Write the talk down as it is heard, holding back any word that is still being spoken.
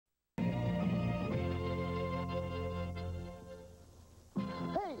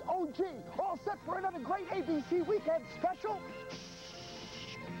OMG! All set for another great ABC Weekend special?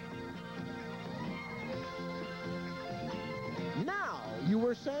 Now, you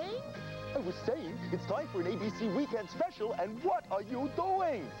were saying? I was saying it's time for an ABC Weekend special, and what are you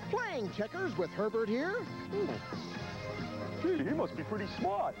doing? Playing checkers with Herbert here? Gee, he must be pretty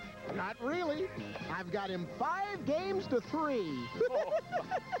smart. Not really. I've got him 5 games to 3.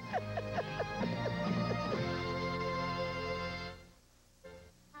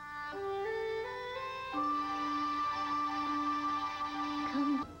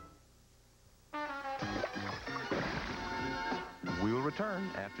 We will return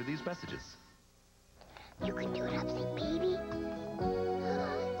after these messages. You can do it, Upsy, baby.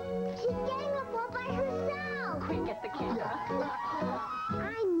 She's getting the ball by herself. Quick, get the camera.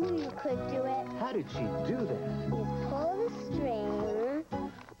 I knew you could do it. How did she do that? You pull the string,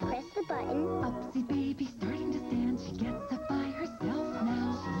 press the button. Upsy baby starting to stand. She gets up by herself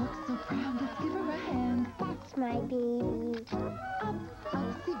now. She looks so proud. Let's give her a hand. That's my baby.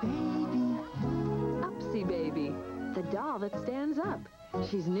 Upsy baby. Upsy baby. The doll that stands up.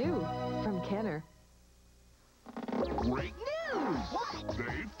 She's new from Kenner. Great news! What?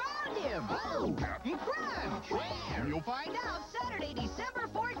 They found him! Oh, Captain Crunch! Where? You'll find out Saturday, December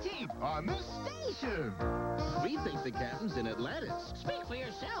 14th on this station. We think the captain's in Atlantis. Speak for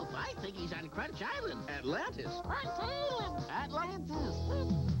yourself. I think he's on Crunch Island. Atlantis? Atlantis.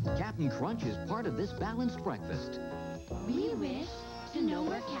 Captain Crunch is part of this balanced breakfast. We wish to know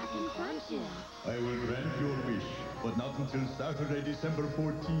where Captain Crunch is. I will grant your wish, but not until Saturday, December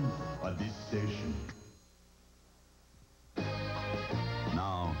 14th on this station.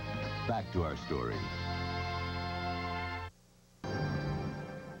 Now, back to our story.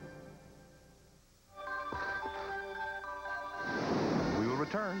 We will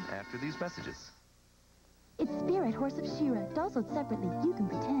return after these messages. It's Spirit, Horse of Shira. Dolls sold separately. You can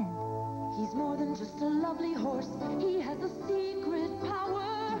pretend. He's more than just a lovely horse. He has a secret power.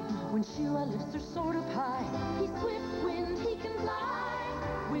 When Shira lifts her sword up high, he's swift wind, he can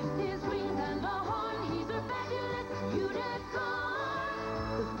fly. With his wings and a horn, he's a fabulous unicorn.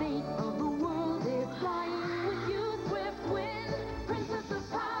 The fate of the world is flying with you, Swift Wind, Princess of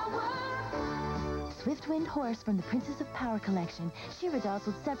Power. Swift Wind Horse from the Princess of Power collection. Shira dolls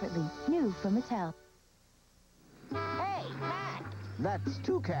sold separately. New from Mattel. Hey, Mac. That's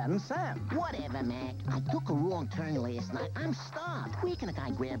Toucan Sam. Whatever, Mac. I took a wrong turn last night. I'm starved. Where can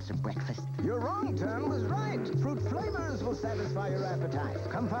I grab some breakfast? Your wrong turn was right. Fruit flavors will satisfy your appetite.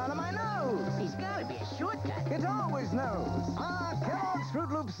 Come follow my nose. There's gotta be a shortcut. It always knows. Kellogg's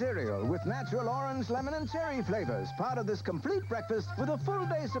Fruit Loop cereal with natural orange, lemon, and cherry flavors. Part of this complete breakfast with a full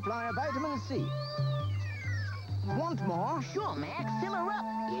day supply of vitamin C. Want more? Sure, Mac. Fill her up.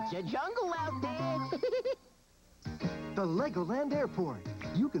 It's a jungle out there. The Legoland Airport.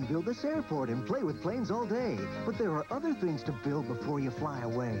 You can build this airport and play with planes all day, but there are other things to build before you fly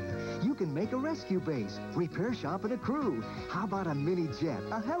away. You can make a rescue base, repair shop, and a crew. How about a mini jet,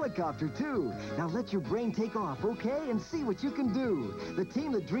 a helicopter, too? Now let your brain take off, okay, and see what you can do. The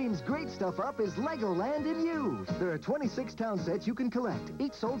team that dreams great stuff up is Legoland and you. There are 26 town sets you can collect,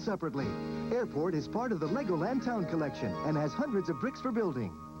 each sold separately. Airport is part of the Legoland Town Collection and has hundreds of bricks for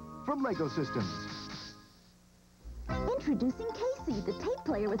building. From Lego Systems. Introducing Casey, the tape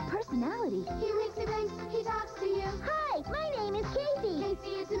player with personality. He winks, he talks to you. Hi, my name is Casey.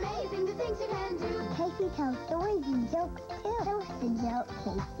 Casey, it's amazing the things you can do. Casey tells stories and jokes, too. Don't the joke,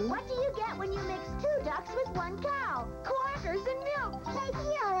 Casey. What do you get when you mix 2 ducks with 1 cow? Quackers and milk. Casey,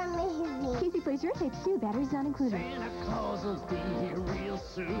 you're amazing. Casey plays your tapes too, batteries not included. Santa Claus will be here real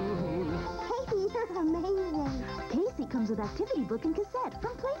soon. Casey, you're amazing. Casey comes with activity book and cassette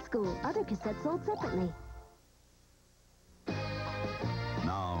from Play School. Other cassettes sold separately.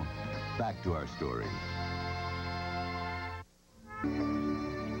 Now, back to our story.